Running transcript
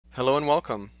Hello and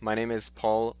welcome. My name is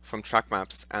Paul from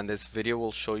TrakMaps, and this video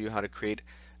will show you how to create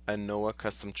a NOAA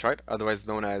Custom Chart, otherwise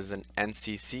known as an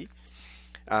NCC,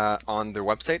 on their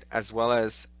website, as well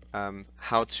as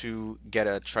how to get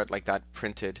a chart like that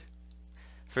printed.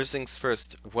 First things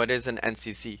first, what is an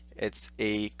NCC? It's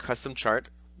a custom chart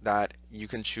that you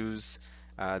can choose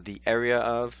the area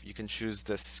of, you can choose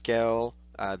the scale,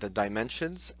 the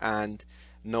dimensions, and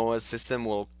NOAA's system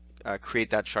will create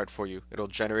that chart for you. It'll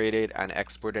generate it and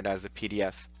export it as a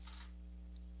PDF.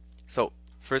 So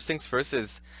first things first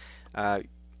is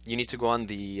you need to go on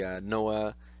the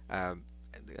NOAA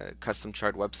Custom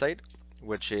Chart website,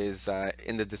 which is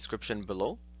in the description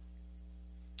below.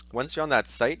 Once you're on that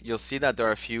site, you'll see that there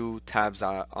are a few tabs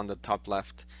on the top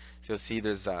left. So you'll see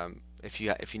there's if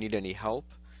you need any help,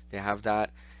 they have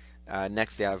that.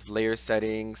 Next, they have layer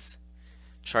settings,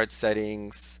 chart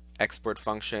settings, export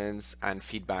functions, and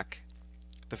feedback.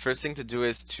 The first thing to do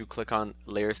is to click on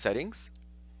layer settings.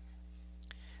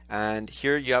 And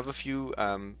here you have a few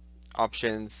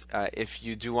options. If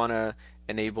you do want to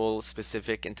enable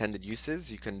specific intended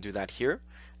uses, you can do that here.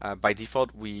 By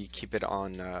default, we keep it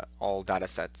on all data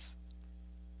sets.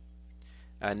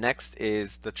 Next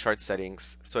is the chart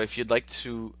settings. So if you'd like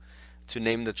to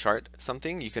name the chart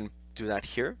something, you can do that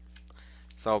here.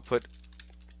 So I'll put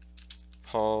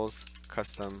Paul's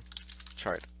Custom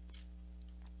Chart.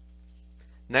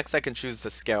 Next, I can choose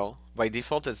the scale. By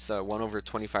default, it's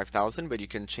 1/25,000, but you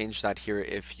can change that here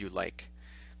if you like.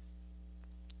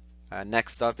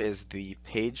 Next up is the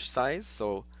page size.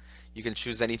 So you can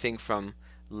choose anything from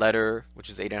letter, which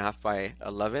is 8.5 by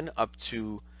 11, up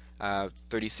to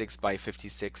 36 by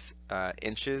 56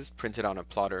 inches printed on a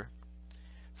plotter.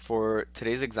 For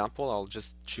today's example, I'll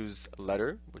just choose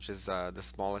letter, which is the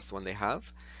smallest one they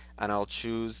have, and I'll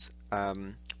choose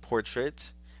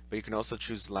portrait, but you can also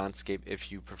choose landscape if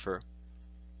you prefer.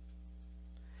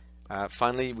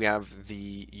 Finally, we have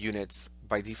the units.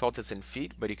 By default, it's in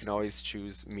feet, but you can always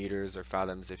choose meters or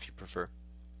fathoms if you prefer.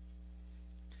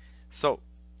 So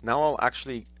now I'll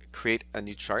actually create a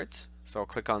new chart. So I'll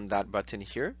click on that button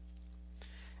here,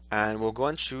 and we'll go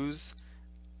and choose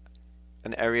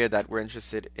an area that we're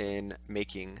interested in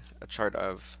making a chart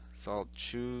of. So I'll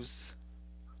choose,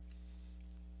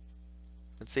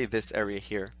 let's say, this area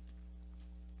here.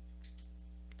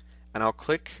 And I'll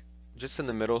click just in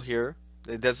the middle here.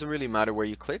 It doesn't really matter where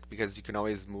you click because you can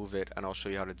always move it, and I'll show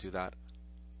you how to do that.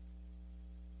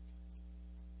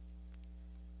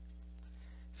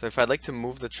 So if I'd like to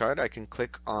move the chart, I can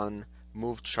click on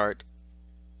Move Chart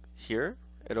here.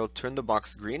 It'll turn the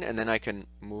box green, and then I can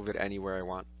move it anywhere I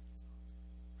want.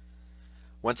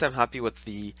 Once I'm happy with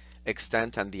the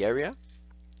extent and the area,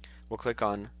 we'll click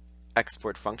on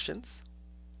Export Functions.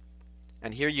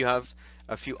 And here you have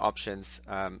a few options.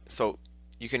 So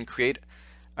you can create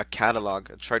a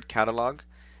catalog, a chart catalog.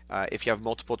 If you have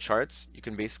multiple charts, you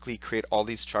can basically create all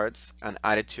these charts and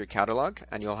add it to your catalog,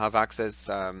 and you'll have access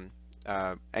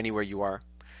anywhere you are.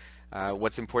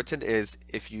 What's important is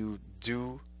if you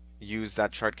do use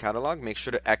that chart catalog, make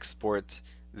sure to export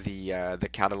the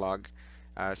catalog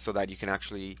so that you can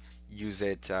actually use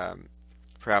it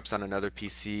perhaps on another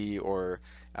PC, or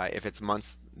if it's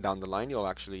months down the line, you'll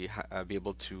actually be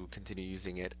able to continue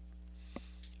using it.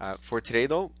 For today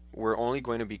though, we're only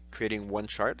going to be creating one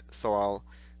chart, so I'll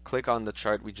click on the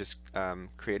chart we just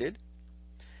created,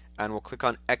 and we'll click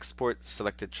on Export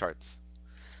Selected Charts.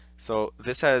 So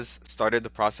this has started the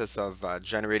process of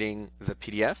generating the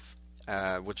PDF,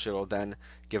 which it will then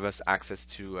give us access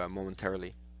to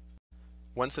momentarily.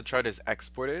 Once the chart is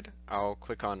exported, I'll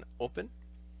click on Open,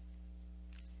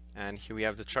 and here we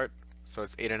have the chart. So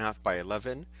it's 8.5 by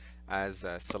 11 as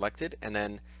selected, and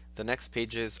then the next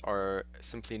pages are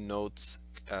simply notes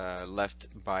left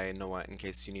by NOAA in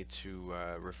case you need to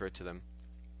refer to them.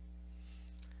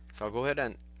 So I'll go ahead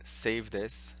and save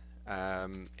this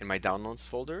in my downloads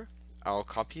folder. I'll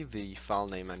copy the file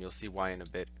name, and you'll see why in a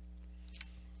bit.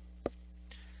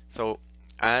 So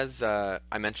as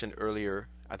I mentioned earlier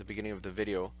at the beginning of the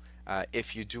video,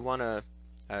 if you do want to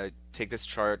take this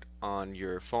chart on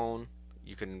your phone,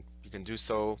 you can do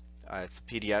so. It's a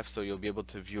PDF, so you'll be able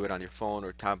to view it on your phone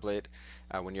or tablet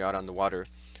when you're out on the water.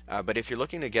 But if you're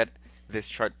looking to get this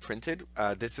chart printed,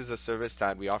 this is a service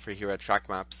that we offer here at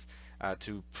TrakMaps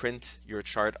to print your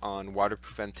chart on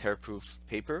waterproof and tear-proof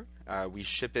paper. We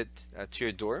ship it to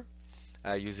your door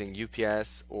using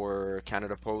UPS or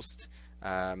Canada Post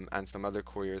and some other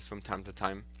couriers from time to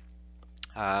time.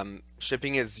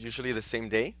 Shipping is usually the same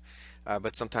day,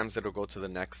 but sometimes it'll go to the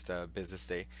next business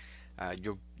day.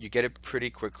 You get it pretty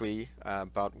quickly,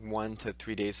 about 1 to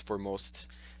 3 days for most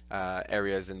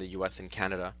areas in the US and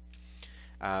Canada.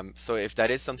 So if that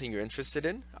is something you're interested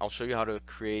in, I'll show you how to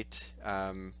create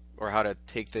or how to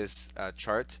take this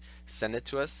chart, send it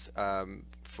to us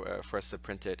for us to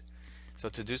print it. So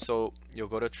to do so, you'll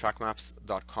go to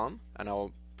TrakMaps.com, and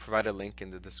I'll provide a link in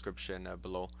the description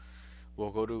below.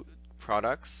 We'll go to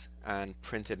Products and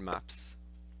Printed Maps.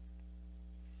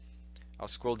 I'll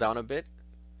scroll down a bit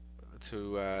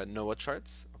to NOAA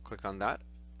Charts. I'll click on that.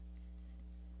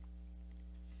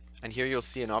 And here you'll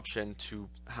see an option to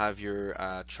have your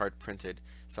chart printed.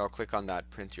 So I'll click on that,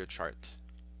 Print Your Chart.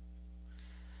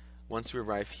 Once we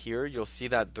arrive here, you'll see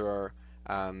that there are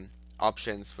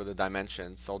options for the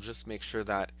dimensions. So I'll just make sure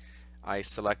that I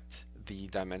select the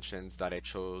dimensions that I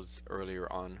chose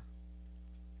earlier on.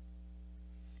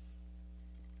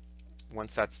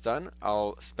 Once that's done,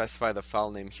 I'll specify the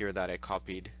file name here that I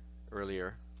copied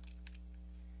earlier.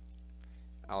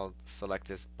 I'll select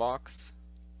this box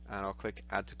and I'll click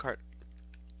Add to Cart.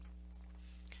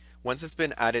 Once it's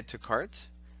been added to cart,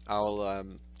 I'll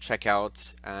check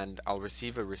out and I'll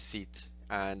receive a receipt.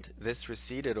 And this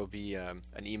receipt, it'll be an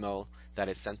email that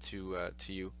is sent to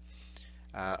you.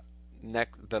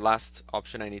 The last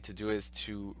option I need to do is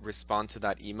to respond to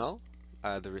that email,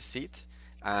 the receipt,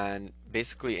 and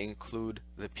basically include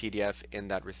the PDF in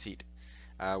that receipt.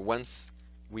 Once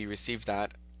we receive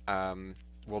that,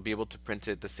 we'll be able to print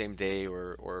it the same day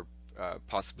or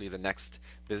possibly the next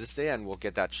business day, and we'll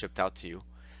get that shipped out to you.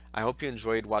 I hope you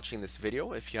enjoyed watching this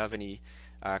video. If you have any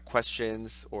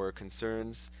questions or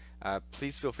concerns,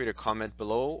 please feel free to comment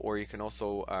below, or you can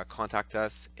also contact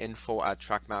us,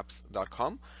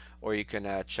 info@trakmaps.com, or you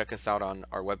can check us out on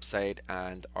our website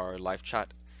and our live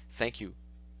chat. Thank you.